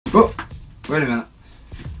Oh, wait a minute.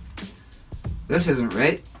 This isn't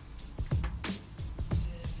right.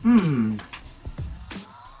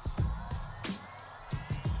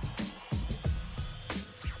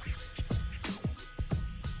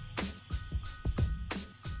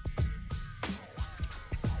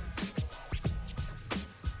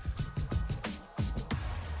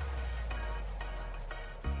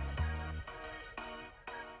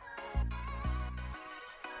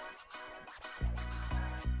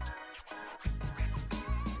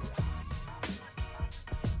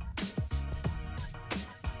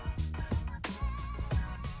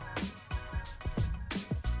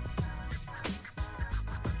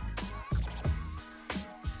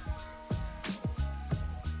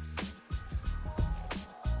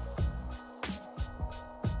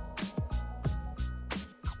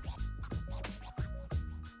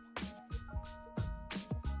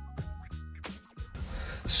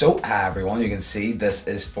 So hi everyone, you can see this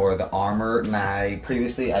is for the armor. Now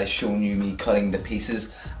previously I shown you me cutting the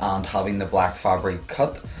pieces and having the black fabric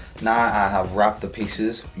cut. Now I have wrapped the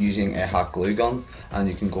pieces using a hot glue gun, and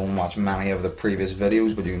you can go and watch many of the previous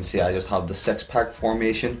videos, but you can see I just have the 6-pack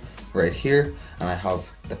formation right here, and I have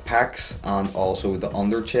the packs and also the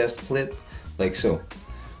under chest plate like so.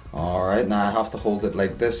 Alright, now I have to hold it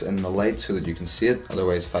like this in the light so that you can see it,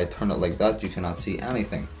 otherwise if I turn it like that you cannot see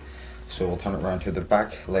anything. So we'll turn it around to the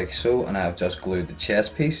back like so, and I've just glued the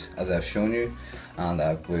chest piece as I've shown you, and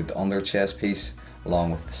I've glued the under chest piece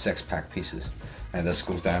along with the 6-pack pieces. Now this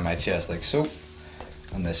goes down my chest like so,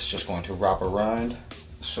 and this is just going to wrap around.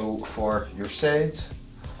 So for your sides,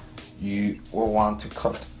 you will want to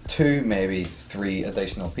cut 2, maybe 3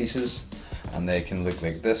 additional pieces, and they can look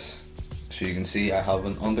like this. So you can see I have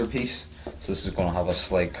an under piece, so this is going to have a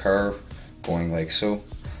slight curve going like so,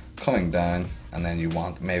 coming down, and then you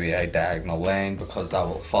want maybe a diagonal line because that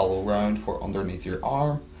will follow around for underneath your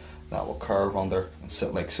arm. That will curve under and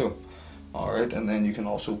sit like so. Alright, and then you can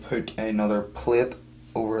also put another plate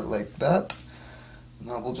over it like that, and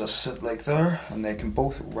that will just sit like there, and they can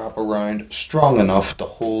both wrap around strong enough to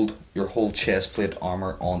hold your whole chest plate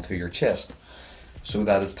armor onto your chest. So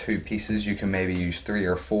that is 2 pieces. You can maybe use 3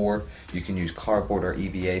 or 4. You can use cardboard or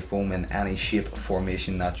EVA foam in any shape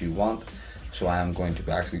formation that you want. So I am going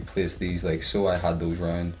to actually place these like so. I had those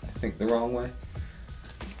round, I think, the wrong way.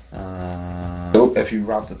 So if you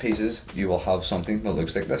wrap the pieces, you will have something that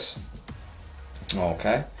looks like this.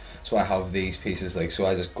 Okay, so I have these pieces like so.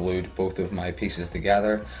 I just glued both of my pieces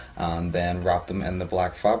together and then wrapped them in the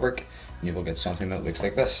black fabric, and you will get something that looks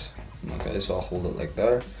like this. Okay, so I'll hold it like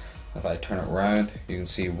there. If I turn it around, you can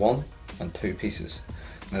see 1 and 2 pieces.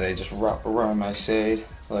 Now they just wrap around my side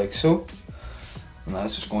like so. And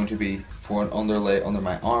that's just going to be for an underlay under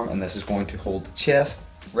my arm, and this is going to hold the chest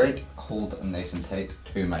right, hold it nice and tight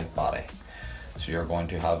to my body. So you're going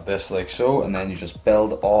to have this like so, and then you just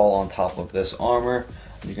build all on top of this armor.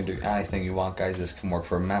 You can do anything you want, guys. This can work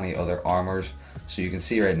for many other armors. So you can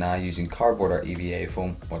see right now using cardboard or EVA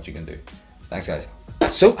foam what you can do. Thanks guys.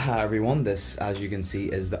 So hi everyone, this as you can see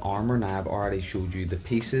is the armor. Now I've already showed you the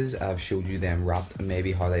pieces, I've showed you them wrapped and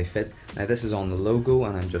maybe how they fit. Now this is on the logo,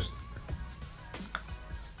 and I'm just,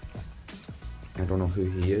 I don't know who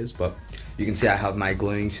he is, but you can see I have my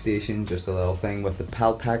gluing station, just a little thing with the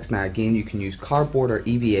Peltax. Now again, you can use cardboard or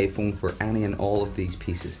EVA foam for any and all of these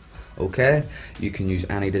pieces. Okay, you can use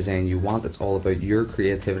any design you want. It's all about your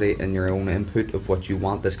creativity and your own input of what you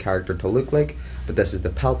want this character to look like. But this is the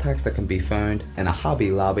Peltax that can be found in a Hobby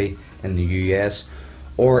Lobby in the US,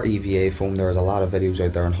 or EVA foam. There's a lot of videos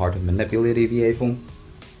out there on how to manipulate EVA foam.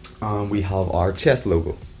 We have our chest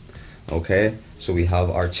logo. Okay, so we have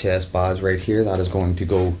our chest badge right here that is going to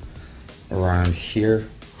go around here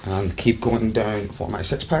and keep going down for my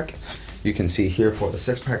 6-pack. You can see here for the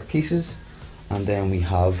 6-pack pieces, and then we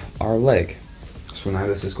have our leg. So now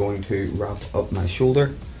this is going to wrap up my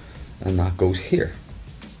shoulder, and that goes here.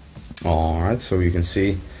 Alright, so you can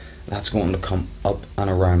see that's going to come up and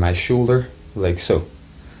around my shoulder like so.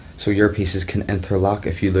 So your pieces can interlock.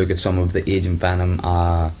 If you look at some of the Agent Venom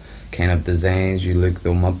kind of designs, you look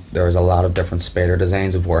them up, there's a lot of different spider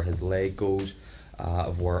designs of where his leg goes,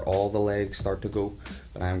 of where all the legs start to go,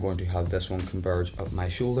 but I'm going to have this one converge up my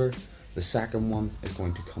shoulder. The second one is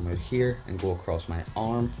going to come out here and go across my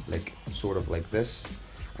arm, like sort of like this,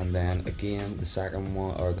 and then again the second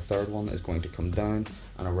one, or the third one, is going to come down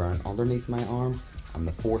and around underneath my arm, and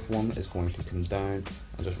the fourth one is going to come down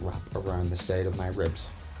and just wrap around the side of my ribs.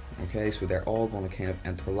 Okay, so they're all going to kind of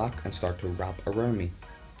interlock and start to wrap around me.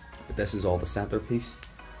 But this is all the centerpiece,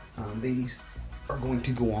 and these are going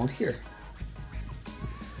to go on here.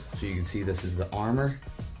 So you can see this is the armor.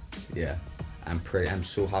 Yeah, I'm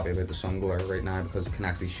so happy about the sun glare right now because it can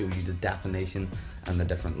actually show you the definition and the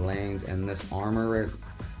different lanes in this Armour, right?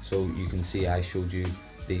 So you can see I showed you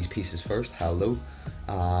these pieces first. Hello.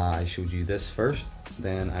 I showed you this first,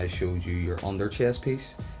 then I showed you your under chest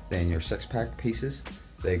piece, then your six-pack pieces,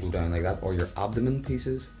 they go down like that, or your abdomen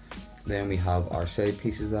pieces. Then we have our side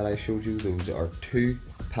pieces that I showed you. Those are 2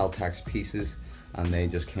 Peltex pieces, and they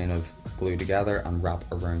just kind of glue together and wrap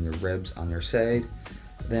around your ribs on your side.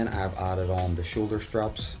 Then I've added on the shoulder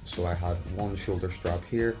straps, so I had one shoulder strap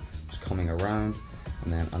here just coming around,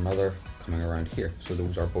 and then another coming around here. So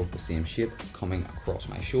those are both the same shape coming across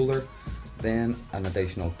my shoulder. Then an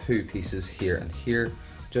additional 2 pieces here and here,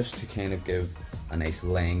 just to kind of give a nice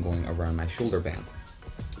line going around my shoulder band.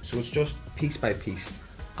 So it's just piece by piece,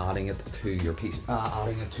 adding it to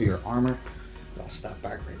your Armour. I'll step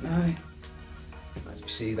back right now. As you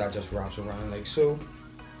see, that just wraps around like so,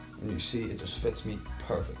 and you see it just fits me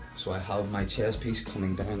perfect. So I have my chest piece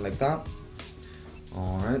coming down like that.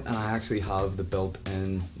 Alright, and I actually have the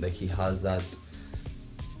built-in, like he has that,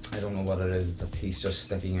 I don't know what it is, it's a piece just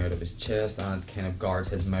sticking out of his chest, and it kind of guards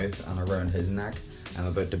his mouth and around his neck. I'm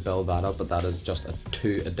about to build that up, but that is just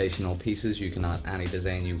 2 additional pieces. You can add any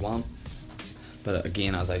design you want. But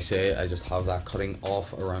again, as I say, I just have that cutting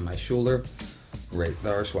off around my shoulder right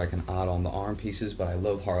there, so I can add on the arm pieces, but I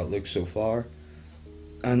love how it looks so far.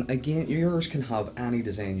 And again, yours can have any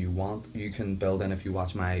design you want. You can build in, if you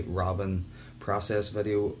watch my Robin process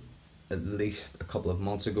video at least a couple of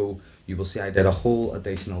months ago, you will see I did a whole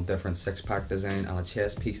additional different 6-pack design and a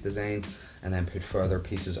chest piece design, and then put further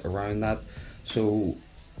pieces around that. So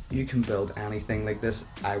you can build anything like this.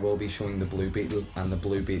 I will be showing the Blue Beetle, and the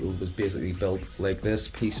Blue Beetle was basically built like this,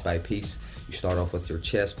 piece by piece. You start off with your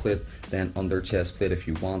chest plate, then under chest plate if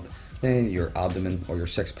you want, then your abdomen or your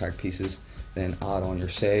 6-pack pieces, then add on your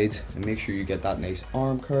sides, and make sure you get that nice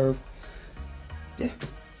arm curve. Yeah.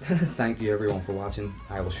 Thank you everyone for watching.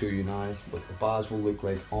 I will show you now what the badge will look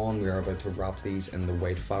like on. We are about to wrap these in the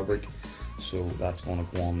white fabric, so that's going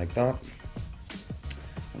to go on like that.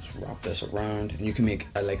 Let's wrap this around, and you can make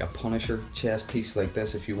like a Punisher chest piece like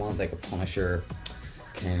this if you want, like a Punisher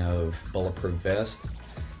kind of bulletproof vest.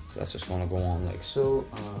 So that's just going to go on like so,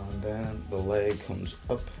 and then the leg comes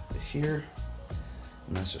up here,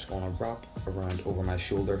 and that's just going to wrap around over my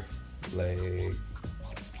shoulder like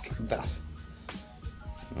that.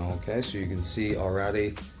 Okay, so you can see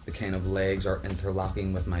already the kind of legs are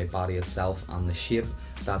interlocking with my body itself and the shape.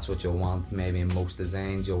 That's what you'll want. Maybe in most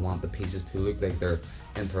designs you'll want the pieces to look like they're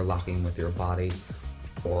interlocking with your body,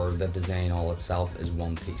 or the design all itself is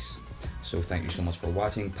one piece. So thank you so much for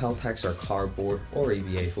watching. Peltex or cardboard or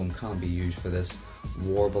EVA foam can be used for this.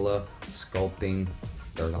 Warbler, sculpting,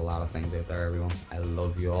 there's a lot of things out there everyone. I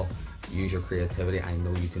love you all. Use your creativity, I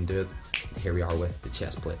know you can do it. Here we are with the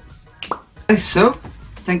chest plate. So,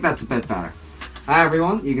 I think that's a bit better. Hi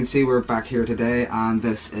everyone, you can see we're back here today, and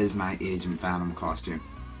this is my Agent Venom costume.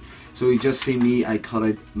 So you just see me, I cut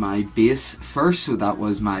out my base first, so that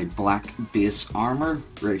was my black base armor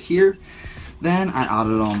right here. Then I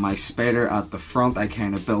added on my spider at the front. I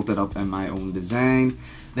kind of built it up in my own design.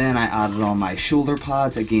 Then I added on my shoulder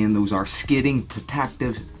pads. Again, those are skating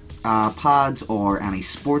protective pads, or any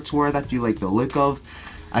sportswear that you like the look of.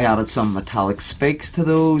 I added some metallic spikes to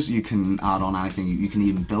those. You can add on anything. You can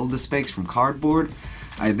even build the spikes from cardboard.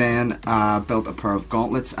 I then built a pair of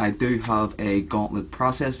gauntlets. I do have a gauntlet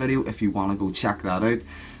process video if you want to go check that out.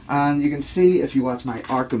 And you can see if you watch my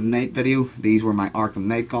Arkham Knight video, these were my Arkham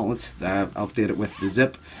Knight gauntlets. I've updated with the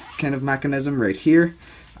zip kind of mechanism right here.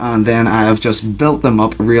 And then I have just built them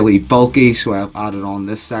up really bulky, so I've added on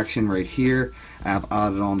this section right here. I've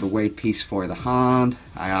added on the weight piece for the hand.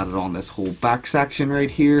 I added on this whole back section right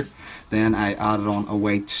here. Then I added on a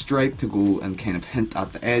white stripe to go and kind of hint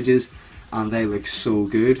at the edges. And they look so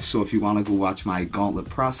good. So if you want to go watch my gauntlet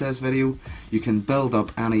process video, you can build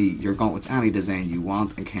up your gauntlets any design you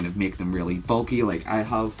want and kind of make them really bulky like I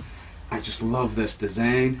have. I just love this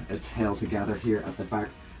design. It's held together here at the back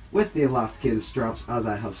with the elasticated straps, as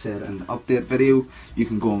I have said in the update video. You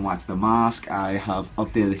can go and watch the mask. I have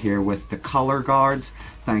updated here with the collar guards.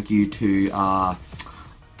 Thank you to I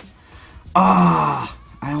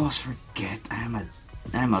always forget. I'm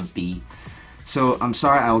a bee. So I'm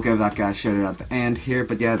sorry, I'll give that guy a shout out at the end here,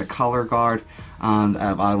 but yeah, the collar guard, and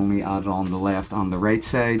I've only added on the left and the right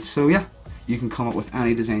side. So yeah, you can come up with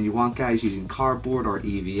any design you want, guys, using cardboard or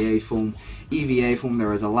EVA foam. EVA foam,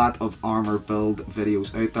 there is a lot of Armour build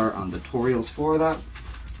videos out there and tutorials for that.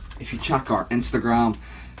 If you check our Instagram,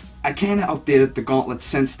 I kind of updated the gauntlets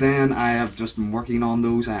since then. I have just been working on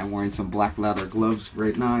those. I am wearing some black leather gloves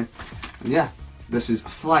right now. And yeah, This is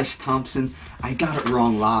Flash Thompson. I got it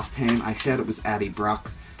wrong last time. I said it was Eddie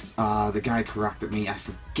Brock. The guy corrected me. I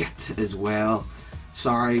forget as well.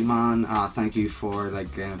 Sorry, man. Thank you for the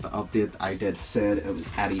update. I did said it was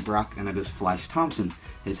Eddie Brock, and it is Flash Thompson,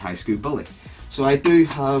 his high school bully. So I do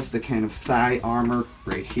have the kind of thigh armor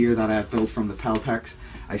right here that I've built from the Peltex.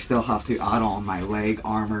 I still have to add on my leg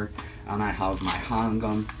armor, and I have my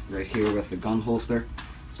handgun right here with the gun holster.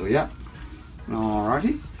 So yeah,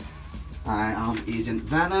 alrighty. I am Agent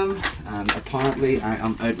Venom, and apparently I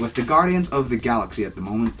am out with the Guardians of the Galaxy at the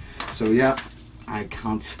moment. So yeah, I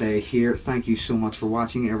can't stay here. Thank you so much for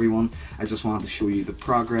watching, everyone. I just wanted to show you the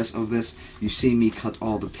progress of this. You see me cut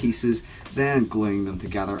all the pieces, then gluing them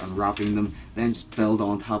together and wrapping them, then just build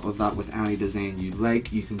on top of that with any design you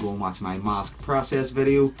like. You can go and watch my mask process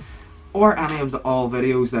video, or any of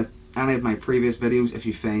any of my previous videos if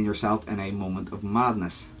you find yourself in a moment of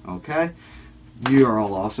madness. Okay? You are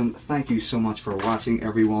all awesome. Thank you so much for watching,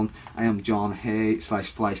 everyone. I am John Hay /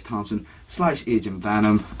 Flash Thompson / Agent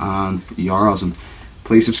Venom, and you're awesome.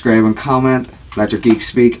 Please subscribe and comment. Let your geeks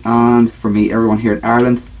speak. And for me, everyone here in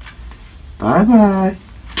Ireland, bye bye.